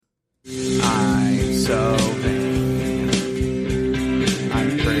so vain.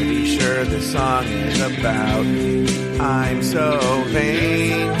 I'm pretty sure this song is about me. I'm so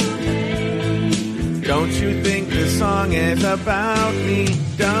vain. Don't you think this song is about me?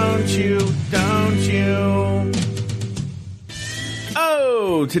 Don't you? Don't you?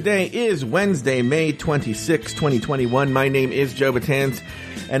 Oh, today is Wednesday, May 26, 2021. My name is Joe Betance,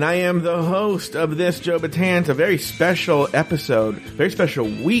 and I am the host of this Joe Betance, a very special episode, very special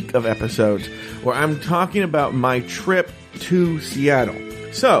week of episodes, where I'm talking about my trip to Seattle.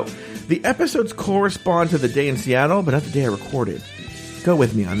 So, the episodes correspond to the day in Seattle, but not the day I recorded. Go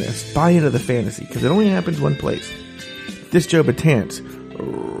with me on this. Buy into the fantasy, because it only happens one place. This Joe Betance,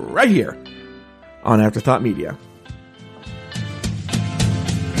 right here on Afterthought Media.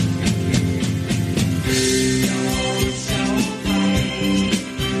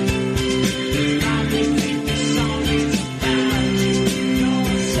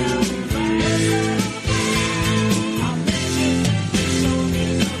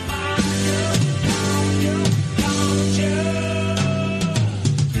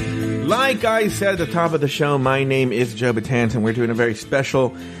 Like I said at the top of the show, my name is Joe Betance, and we're doing a very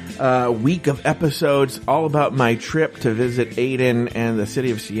special week of episodes all about my trip to visit Aiden and the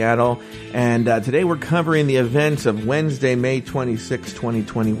city of Seattle. And today we're covering the events of Wednesday, May 26,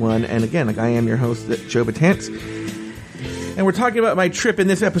 2021. And again, I am your host, Joe Betance. And we're talking about my trip. In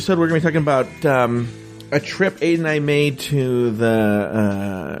this episode, we're going to be talking about a trip Aiden and I made to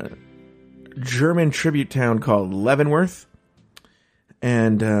the German tribute town called Leavenworth.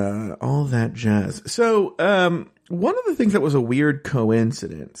 And all that jazz. So, one of the things that was a weird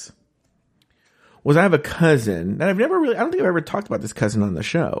coincidence was I have a cousin that I don't think I've ever talked about this cousin on the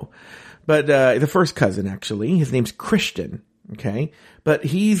show. But the first cousin, actually. His name's Christian, okay? But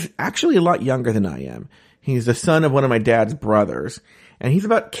he's actually a lot younger than I am. He's the son of one of my dad's brothers. And he's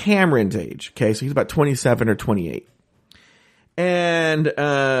about Cameron's age, okay? So he's about 27 or 28. And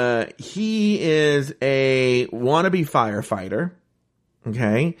he is a wannabe firefighter.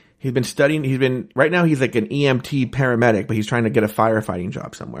 Okay. He's been studying, right now he's like an EMT paramedic, but he's trying to get a firefighting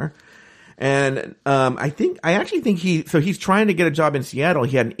job somewhere. And, he's trying to get a job in Seattle.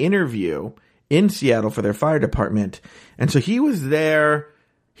 He had an interview in Seattle for their fire department. And so he was there,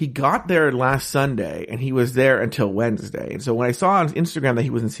 he got there last Sunday and he was there until Wednesday. And so when I saw on Instagram that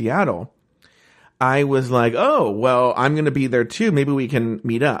he was in Seattle, I was like, oh, well, I'm going to be there too. Maybe we can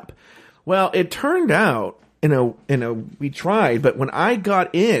meet up. Well, it turned out, we tried, but when I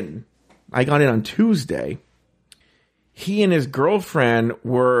got in on Tuesday, he and his girlfriend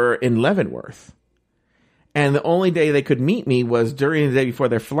were in Leavenworth. And the only day they could meet me was during the day before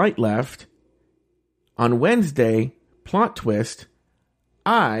their flight left. On Wednesday, plot twist,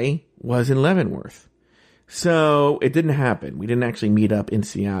 I was in Leavenworth. So it didn't happen. We didn't actually meet up in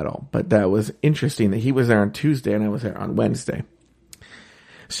Seattle, but that was interesting that he was there on Tuesday and I was there on Wednesday.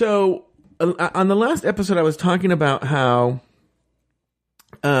 So, on the last episode, I was talking about how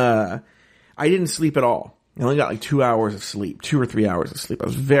I didn't sleep at all. I only got like 2 hours of sleep, 2 or 3 hours of sleep. I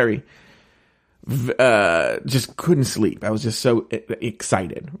was just couldn't sleep. I was just so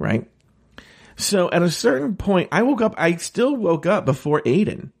excited, right? So at a certain point, I still woke up before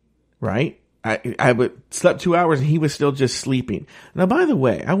Aiden, right? I slept 2 hours and he was still just sleeping. Now, by the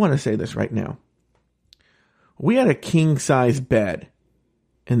way, I want to say this right now. We had a king-size bed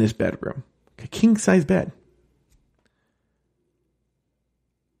in this bedroom. A king-size bed.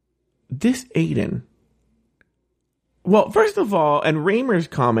 This Aiden. Well, first of all, and Raymer's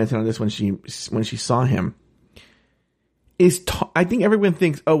commented on this when she saw him. I think everyone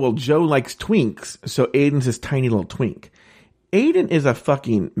thinks, oh, well, Joe likes twinks, so Aiden's this tiny little twink. Aiden is a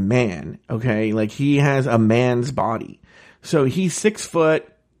fucking man, okay? Like, he has a man's body. So he's 6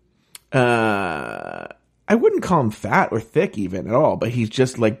 foot, I wouldn't call him fat or thick even at all, but he's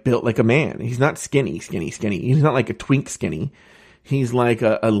just like built like a man. He's not skinny. He's not like a twink skinny. He's like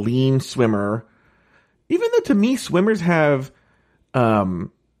a lean swimmer. Even though to me, swimmers have,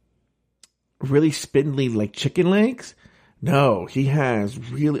 really spindly like chicken legs. No, he has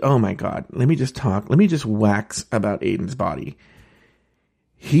really, oh my God. Let me just wax about Aiden's body.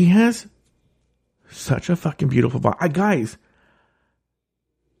 He has such a fucking beautiful body. Guys,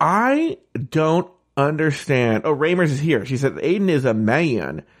 I don't understand. Oh, Ramers is here. She said Aiden is a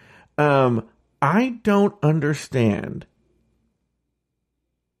man. I don't understand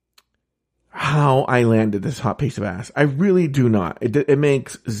how I landed this hot piece of ass. I really do not. It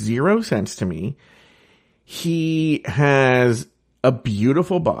makes zero sense to me. He has a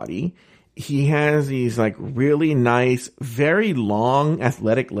beautiful body. He has these like really nice, very long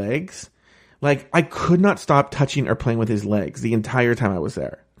athletic legs. Like I could not stop touching or playing with his legs the entire time I was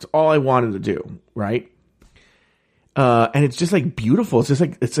there. It's all I wanted to do, right? And it's just like beautiful.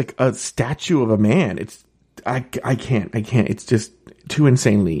 It's like a statue of a man. I can't. It's just too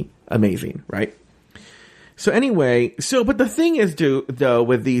insanely amazing, right? So anyway, but the thing is, though,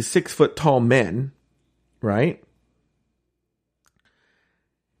 with these 6 foot tall men, right?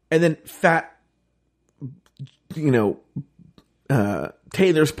 And then fat,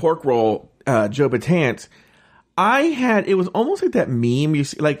 Taylor's pork roll, Joe Betance. It was almost like that meme you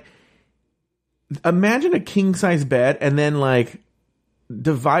see, like, imagine a king size bed and then like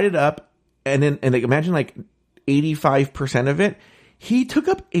divide it up and like imagine like 85% of it. He took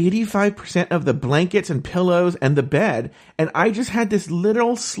up 85% of the blankets and pillows and the bed, and I just had this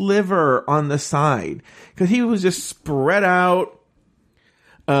little sliver on the side because he was just spread out.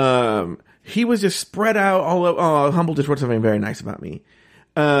 He was just spread out all over. Oh, Humble just wrote something very nice about me.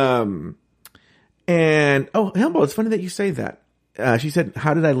 And Humble, it's funny that you say that. She said,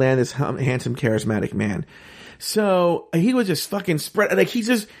 "How did I land this handsome, charismatic man?" So he was just fucking spread, like he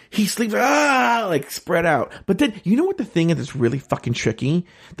sleeps like spread out. But then you know what the thing is that's really fucking tricky?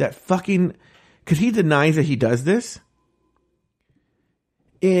 That fucking, because he denies that he does this,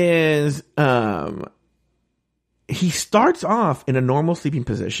 is he starts off in a normal sleeping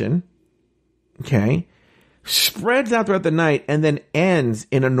position, okay, spreads out throughout the night, and then ends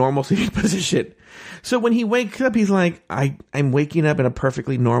in a normal sleeping position. So when he wakes up, he's like, I'm waking up in a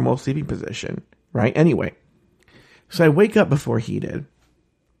perfectly normal sleeping position, right? Anyway. So I wake up before he did.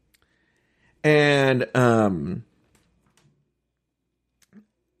 And I'm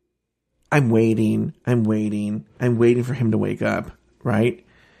waiting for him to wake up, right?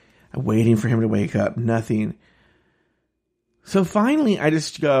 I'm waiting for him to wake up. Nothing. So finally I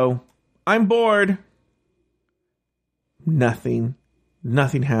just go, I'm bored. Nothing.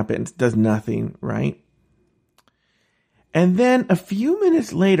 Nothing happens. Does nothing, right? And then a few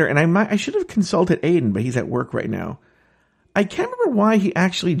minutes later, and I should have consulted Aiden, but he's at work right now. I can't remember why he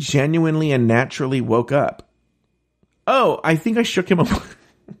actually genuinely and naturally woke up. Oh, I think I shook him awake.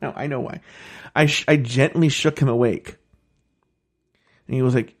 No, I know why. I gently shook him awake. And he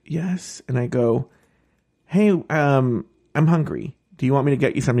was like, yes. And I go, hey, I'm hungry. Do you want me to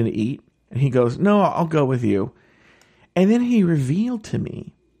get you something to eat? And he goes, no, I'll go with you. And then he revealed to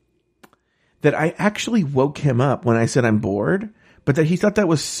me that I actually woke him up when I said I'm bored, but that he thought that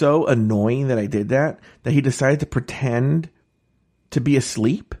was so annoying that I did that he decided to pretend to be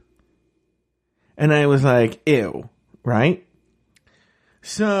asleep. And I was like, ew, right?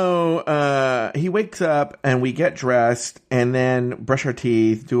 So he wakes up and we get dressed and then brush our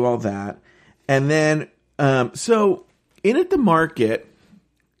teeth, do all that. And then, so In at the Market,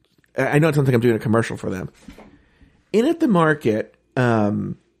 I know it sounds like I'm doing a commercial for them. In at the Market,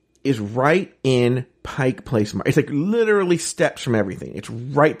 is right in Pike Place Market. It's like literally steps from everything. It's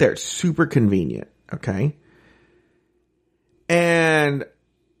right there. It's super convenient. Okay. And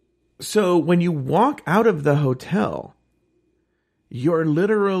so when you walk out of the hotel, you're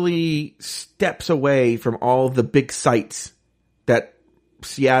literally steps away from all the big sites that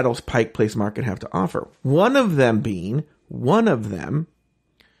Seattle's Pike Place Market have to offer. One of them,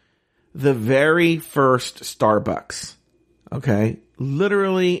 the very first Starbucks. Okay.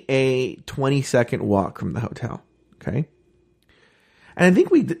 Literally a 20-second walk from the hotel. Okay. And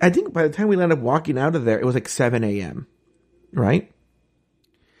I think by the time we ended up walking out of there, it was like 7 a.m. Right?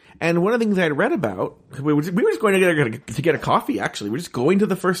 And one of the things I had read about, we were just going to get a coffee, actually. We're just going to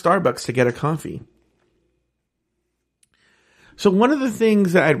the first Starbucks to get a coffee. So one of the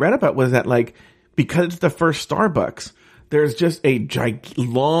things that I'd read about was that, like, because it's the first Starbucks, there's just a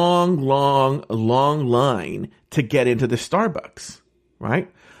long line to get into the Starbucks,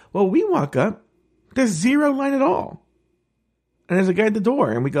 right? Well, we walk up, there's zero line at all. And there's a guy at the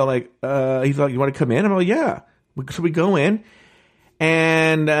door, and we go like, he's like, you want to come in? I'm like, yeah. So we go in,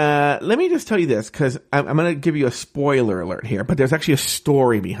 and let me just tell you this, because I'm going to give you a spoiler alert here, but there's actually a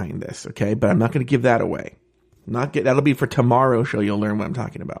story behind this, okay? But I'm not going to give that away. That'll be for tomorrow's show. You'll learn what I'm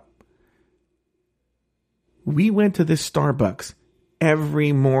talking about. We went to this Starbucks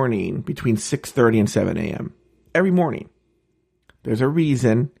every morning between 6:30 and 7 a.m. Every morning. There's a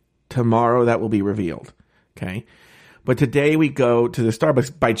reason. Tomorrow that will be revealed. Okay? But today we go to the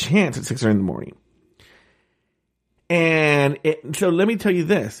Starbucks by chance at 6:30 in the morning. And so let me tell you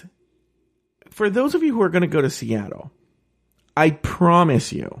this. For those of you who are going to go to Seattle, I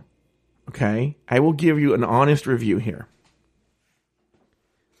promise you, okay, I will give you an honest review here.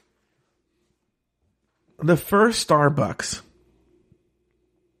 The first Starbucks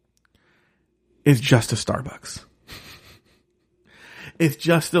is just a Starbucks. It's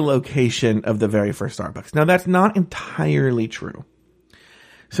just the location of the very first Starbucks. Now, that's not entirely true.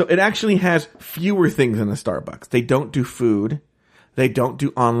 So it actually has fewer things than a Starbucks. They don't do food. They don't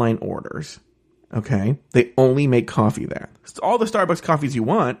do online orders. Okay? They only make coffee there. It's all the Starbucks coffees you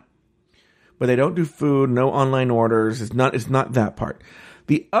want, but they don't do food, no online orders. It's not that part.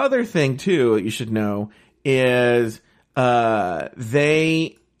 The other thing, too, that you should know is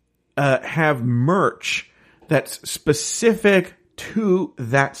they have merch that's specific to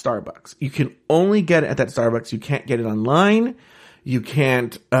that Starbucks. You can only get it at that Starbucks. You can't get it online. You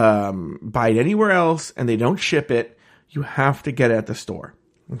can't buy it anywhere else, and they don't ship it. You have to get it at the store.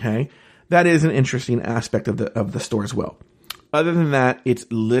 Okay? That is an interesting aspect of the store as well. Other than that, it's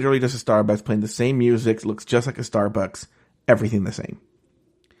literally just a Starbucks playing the same music, looks just like a Starbucks, everything the same.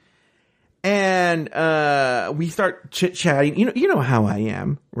 And we start chit-chatting. You know how I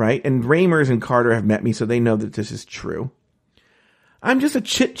am, right? And Ramers and Carter have met me, so they know that this is true. I'm just a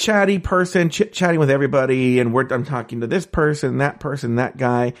chit-chatty person, chit-chatting with everybody, and I'm talking to this person, that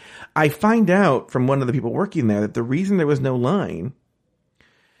guy. I find out from one of the people working there that the reason there was no line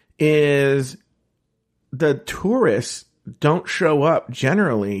is the tourists don't show up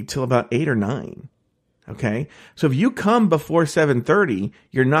generally till about 8 or 9. Okay? So if you come before 7:30,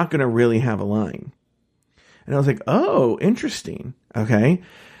 you're not going to really have a line. And I was like, oh, interesting. Okay?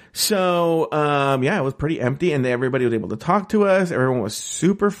 So, yeah, it was pretty empty, and everybody was able to talk to us. Everyone was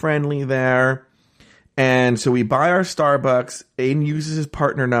super friendly there. And so we buy our Starbucks. Aiden uses his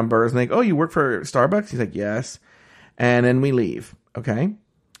partner numbers. And like, oh, you work for Starbucks? He's like, yes. And then we leave. Okay?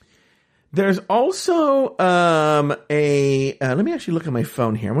 There's also let me actually look at my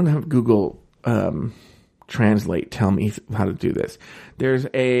phone here. I'm going to have Google Translate tell me how to do this. There's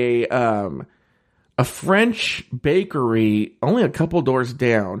a French bakery only a couple doors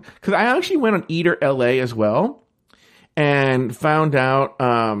down, because I actually went on Eater LA as well and found out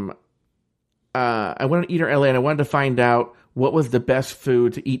I went on Eater LA and I wanted to find out what was the best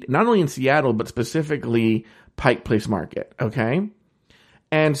food to eat, not only in Seattle but specifically Pike Place Market. Okay.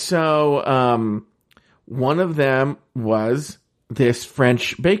 And so, one of them was this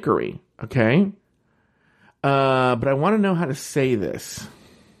French bakery. Okay. But I want to know how to say this.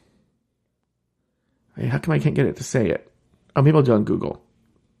 How come I can't get it to say it? Oh, maybe I'll do it on Google.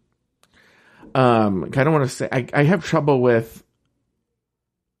 I don't want to say, I have trouble with,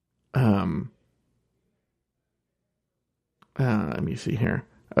 let me see here.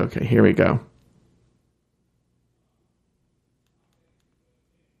 Okay, here we go.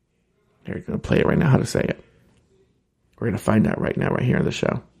 Here, we're going to play it right now, how to say it. We're going to find out right now, right here on the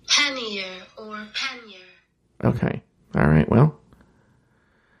show. Pannier or pannier. Okay. All right, well.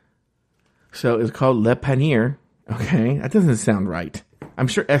 So it's called Le Panier. Okay. That doesn't sound right. I'm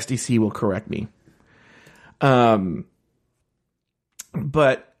sure SDC will correct me. But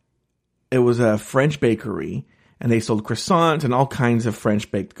it was a French bakery, and they sold croissants and all kinds of French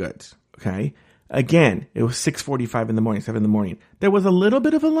baked goods. Okay. Again, it was 6:45 in the morning, 7 in the morning. There was a little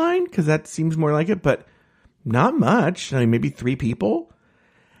bit of a line, because that seems more like it, but not much. I mean, maybe 3 people.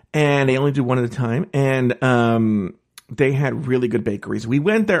 And they only do one at a time. And they had really good bakeries. We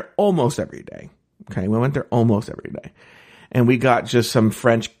went there almost every day. Okay, we went there almost every day. And we got just some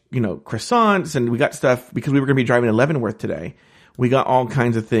French, croissants, and we got stuff, because we were going to be driving to Leavenworth today. We got all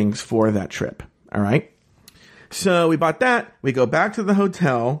kinds of things for that trip. All right. So we bought that. We go back to the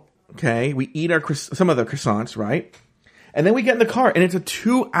hotel. Okay, we eat some of the croissants, right? And then we get in the car, and it's it's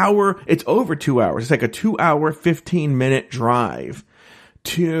over 2 hours. It's like a 2-hour, 15-minute drive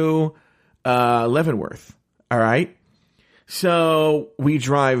to Leavenworth. All right? So we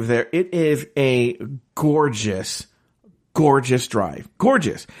drive there. It is a gorgeous, gorgeous drive.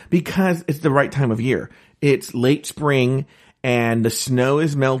 Gorgeous, because it's the right time of year. It's late spring, and the snow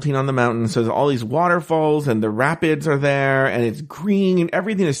is melting on the mountains. So there's all these waterfalls, and the rapids are there, and it's green, and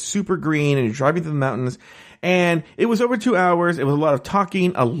everything is super green, and you're driving through the mountains. And it was over 2 hours. It was a lot of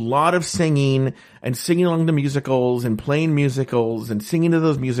talking, a lot of singing, and singing along to musicals, and playing musicals, and singing to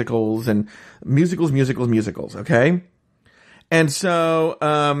those musicals, and musicals, okay? And so,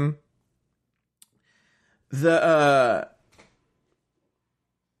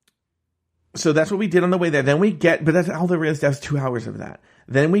 so that's what we did on the way there. Then but that's all there is. That's 2 hours of that.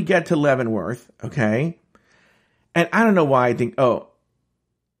 Then we get to Leavenworth, okay? And I don't know why I think,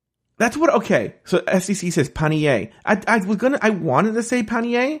 that's what, okay. So SCC says panier. I wanted to say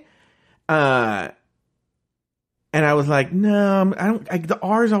panier. And I was like, no, the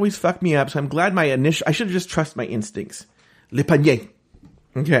R's always fuck me up. So I'm glad I should have just trust my instincts. Le panier.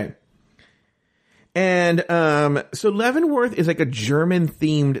 Okay. And, so Leavenworth is like a German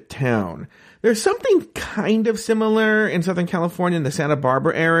themed town. There's something kind of similar in Southern California in the Santa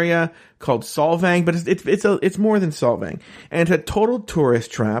Barbara area called Solvang, but it's more than Solvang. And it's a total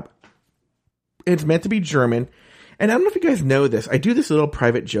tourist trap. It's meant to be German. And I don't know if you guys know this. I do this little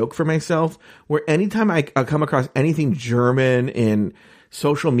private joke for myself where anytime I come across anything German in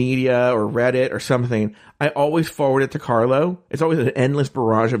social media or Reddit or something, I always forward it to Carlo. It's always an endless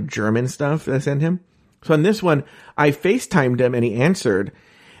barrage of German stuff that I send him. So on this one, I FaceTimed him and he answered.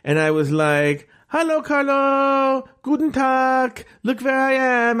 And I was like, "Hello, Carlo. Guten Tag. Look where I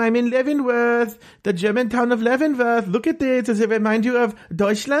am. I'm in Leavenworth, the German town of Leavenworth. Look at this. Does it remind you of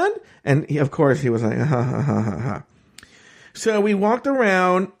Deutschland?" And he, of course, he was like, ha, ha, ha, ha, ha. So we walked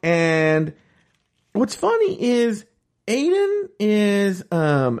around, and what's funny is Aiden is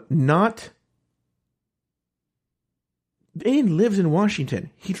Aiden lives in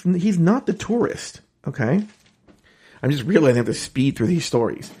Washington. He's not the tourist, okay? I'm just realizing I have to speed through these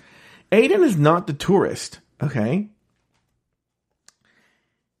stories. Aiden is not the tourist, okay?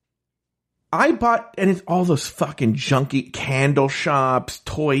 I bought, and it's all those fucking junky candle shops,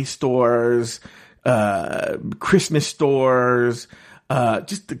 toy stores, Christmas stores,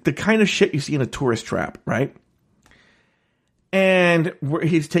 just the kind of shit you see in a tourist trap, right? And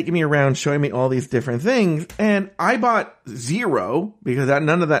he's taking me around, showing me all these different things. And I bought zero because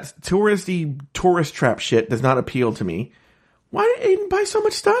none of that touristy tourist trap shit does not appeal to me. Why did Aiden buy so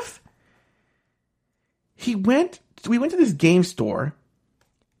much stuff? We went to this game store.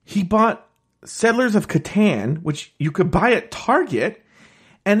 He bought Settlers of Catan, which you could buy at Target.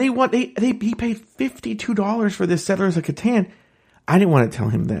 And he paid $52 for this Settlers of Catan. I didn't want to tell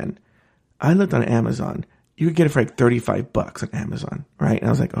him then. I looked on Amazon. You could get it for like $35 on Amazon, right? And I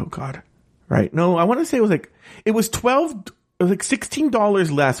was like, oh God, right? No, I want to say it was like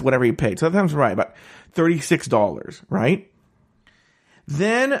 $16 less, whatever he paid. So that sounds right, about $36, right?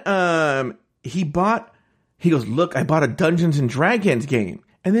 Then, he goes, look, I bought a Dungeons and Dragons game.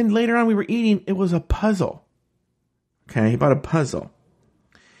 And then later on we were eating, it was a puzzle. Okay, he bought a puzzle.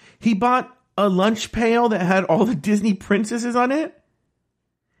 He bought a lunch pail that had all the Disney princesses on it.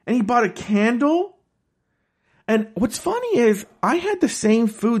 And he bought a candle. And what's funny is I had the same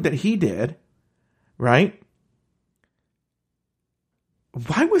food that he did, right?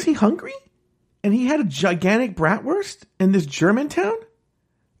 Why was he hungry? And he had a gigantic bratwurst in this German town?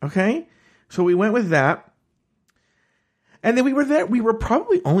 Okay, so we went with that. And then we were there. We were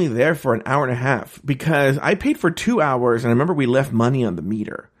probably only there for an hour and a half because I paid for 2 hours and I remember we left money on the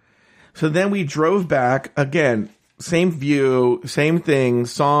meter. So then we drove back again, same view, same thing,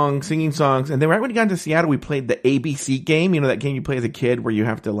 singing songs. And then right when we got into Seattle, we played the ABC game. You know, that game you play as a kid where you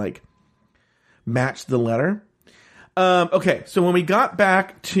have to like match the letter. Okay. So when we got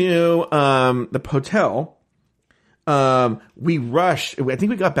back to, the hotel, we rushed. I think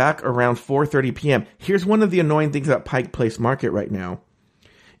we got back around 4:30 p.m. Here's one of the annoying things about Pike Place Market right now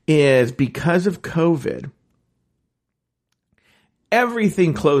is because of COVID,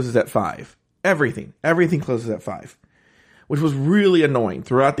 everything closes at 5. Everything closes at 5, which was really annoying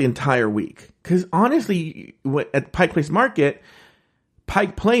throughout the entire week. Because honestly, at Pike Place Market,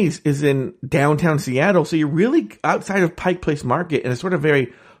 Pike Place is in downtown Seattle, so you're really outside of Pike Place Market in a sort of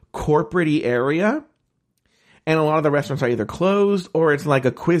very corporate-y area. And a lot of the restaurants are either closed or it's like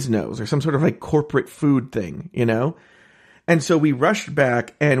a Quiznos or some sort of like corporate food thing, you know? And so we rushed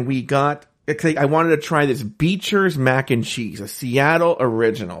back and I wanted to try this Beecher's mac and cheese, a Seattle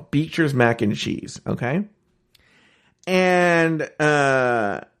original, Beecher's mac and cheese, okay? And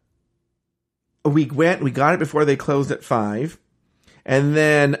we got it before they closed at 5. And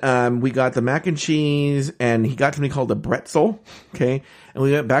then we got the mac and cheese and he got something called a pretzel, okay? And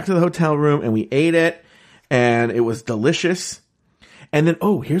we went back to the hotel room and we ate it. And it was delicious. And then,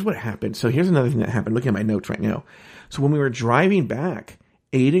 here's what happened. So here's another thing that happened. Looking at my notes right now. So when we were driving back,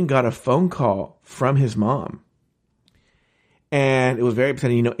 Aiden got a phone call from his mom. And it was very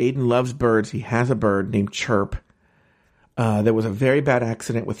upsetting. You know, Aiden loves birds. He has a bird named Chirp. There was a very bad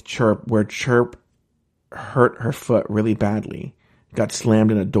accident with Chirp where Chirp hurt her foot really badly. Got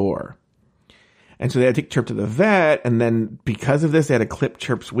slammed in a door. And so they had to take Chirp to the vet. And then because of this, they had to clip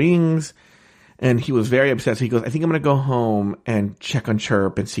Chirp's wings. And he was very upset. So he goes, I think I'm going to go home and check on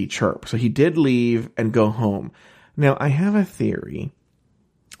Chirp and see Chirp. So he did leave and go home. Now, I have a theory.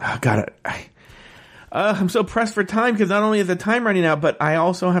 Oh, God, I'm so pressed for time because not only is the time running out, but I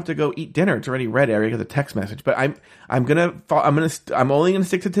also have to go eat dinner. It's already ready. I already got the text message. But I'm only going to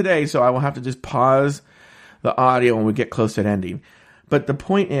stick to today. So I will have to just pause the audio when we get close to ending. But the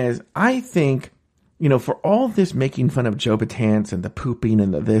point is, I think, you know, for all this making fun of Joe Betance and the pooping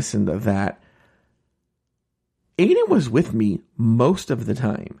and the this and the that, Aiden was with me most of the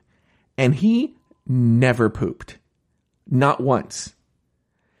time. and he never pooped. Not once.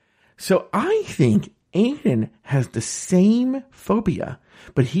 So I think Aiden has the same phobia,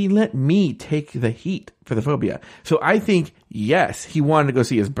 but he let me take the heat for the phobia. So I think, yes, he wanted to go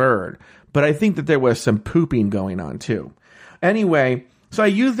see his bird, but I think that there was some pooping going on too. Anyway, so I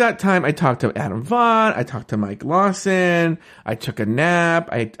used that time. I talked to Adam Vaughn. I talked to Mike Lawson. I took a nap.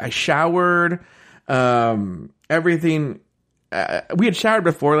 I showered. Everything. We had showered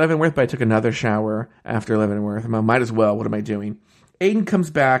before Leavenworth, but I took another shower after Leavenworth. I might as well. What am I doing? Aiden comes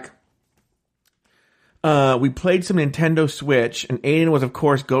back. We played some Nintendo Switch, and Aiden was, of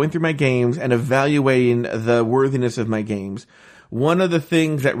course, going through my games and evaluating the worthiness of my games. One of the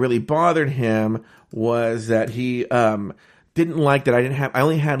things that really bothered him was that he didn't like that I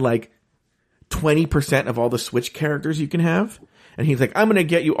only had like 20% of all the Switch characters you can have. And he's like, I'm going to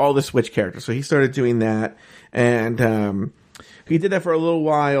get you all the Switch characters. So he started doing that. And he did that for a little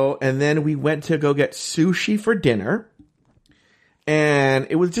while. And then we went to go get sushi for dinner. And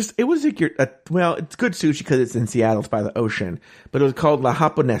it was like it's good sushi because it's in Seattle, it's by the ocean. But it was called La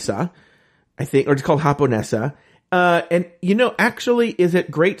Japonesa, I think, or it's called Japonesa. And actually, is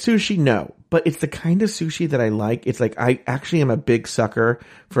it great sushi? No, but it's the kind of sushi that I like. It's like, I actually am a big sucker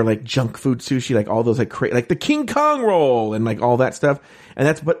for like junk food sushi, like all those like the King Kong roll and like all that stuff. And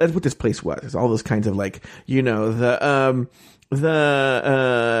that's what this place was. It's all those kinds of like, the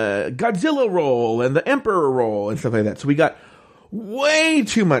Godzilla roll and the Emperor roll and stuff like that. So we got way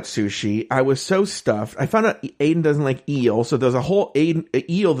too much sushi. I was so stuffed. I found out Aiden doesn't like eel, so there's a whole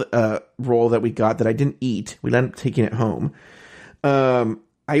eel roll that we got that I didn't eat. We ended up taking it home.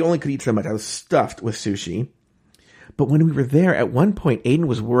 I only could eat so much. I was stuffed with sushi. But when we were there, at one point, Aiden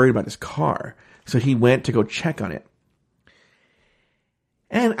was worried about his car, so he went to go check on it.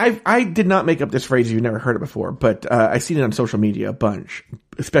 And I did not make up this phrase. You've never heard it before, but I've seen it on social media a bunch,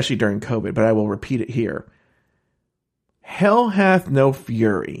 especially during COVID, but I will repeat it here. Hell hath no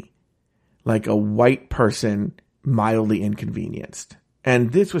fury like a white person mildly inconvenienced.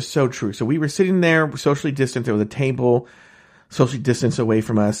 And this was so true. So we were sitting there socially distanced. There was a table socially distanced away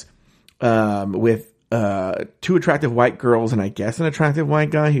from us with two attractive white girls and I guess an attractive white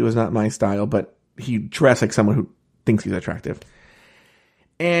guy. He was not my style, but he dressed like someone who thinks he's attractive.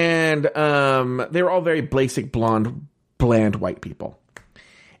 And they were all very basic, blonde, bland white people.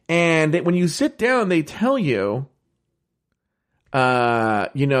 And when you sit down, they tell you, because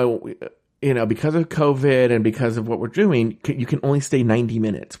of COVID and because of what we're doing, you can only stay 90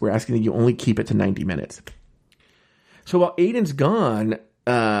 minutes. We're asking that you only keep it to 90 minutes. So while Aiden's gone,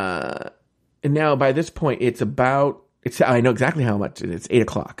 and now by this point, I know exactly how much it is. It's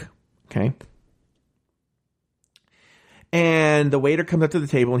 8:00. Okay. And the waiter comes up to the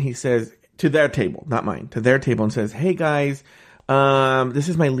table and he says, to their table, not mine, to their table and says, hey guys, this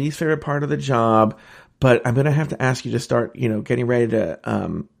is my least favorite part of the job. But I'm going to have to ask you to start, getting ready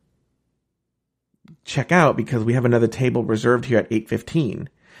to check out because we have another table reserved here at 8:15.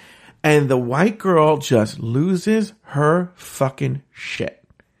 And the white girl just loses her fucking shit.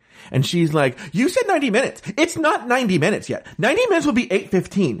 And she's like, you said 90 minutes. It's not 90 minutes yet. 90 minutes will be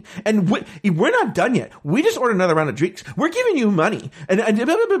 8:15. And we're not done yet. We just ordered another round of drinks. We're giving you money. And blah,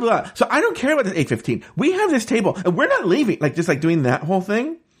 blah, blah, blah. So I don't care about this 8:15. We have this table and we're not leaving. Like, just like doing that whole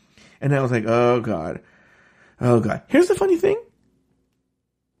thing. And I was like, oh God. Oh God. Here's the funny thing.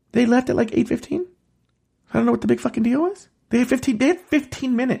 They left at like 8:15. I don't know what the big fucking deal was. They had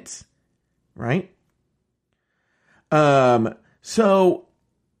 15 minutes. Right? So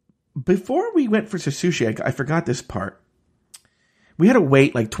before we went for sushi, I forgot this part. We had to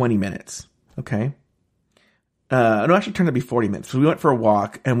wait like 20 minutes. Okay. No, actually it turned out to be 40 minutes. So we went for a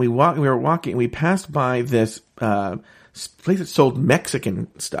walk and we were walking and we passed by this, place that sold Mexican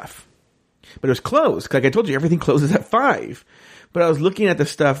stuff. But it was closed. Like I told you, everything closes at 5. But I was looking at the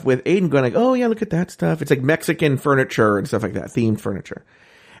stuff with Aiden going like, oh yeah, look at that stuff. It's like Mexican furniture and stuff like that, themed furniture.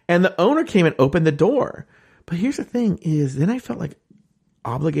 And the owner came and opened the door. But here's the thing is then I felt like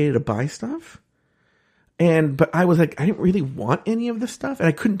obligated to buy stuff. But I was like, I didn't really want any of the stuff. And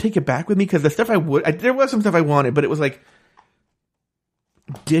I couldn't take it back with me because the stuff there was some stuff I wanted, but it was like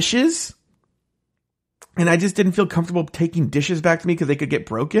dishes. And I just didn't feel comfortable taking dishes back to me because they could get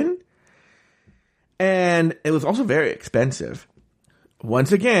broken. And it was also very expensive.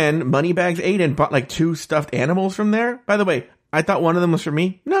 Once again, Moneybags Aiden bought like 2 stuffed animals from there. By the way, I thought one of them was for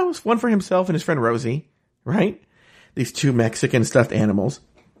me. No, it was one for himself and his friend Rosie, right? These 2 Mexican stuffed animals.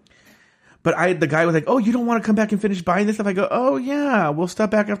 But the guy was like, oh, you don't want to come back and finish buying this stuff? I go, oh yeah, we'll stop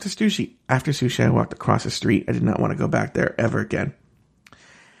back after sushi. After sushi, I walked across the street. I did not want to go back there ever again.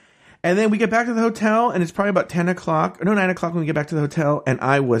 And then we get back to the hotel, and it's probably about 9 o'clock when we get back to the hotel, and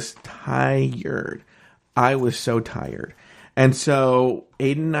I was tired. I was so tired. And so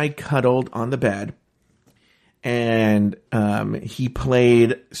Aiden and I cuddled on the bed, and he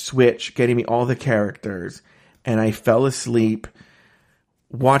played Switch, getting me all the characters, and I fell asleep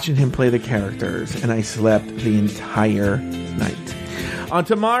watching him play the characters, and I slept the entire night. On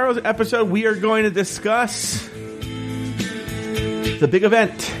tomorrow's episode, we are going to discuss the big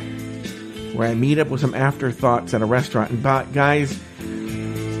event, where I meet up with some afterthoughts at a restaurant. And guys,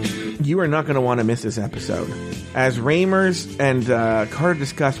 you are not going to want to miss this episode. As Ramers and Carter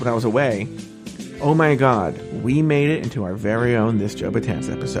discussed when I was away, oh my God, we made it into our very own This Joe Betance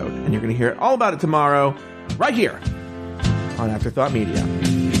episode. And you're going to hear all about it tomorrow, right here on Afterthought Media.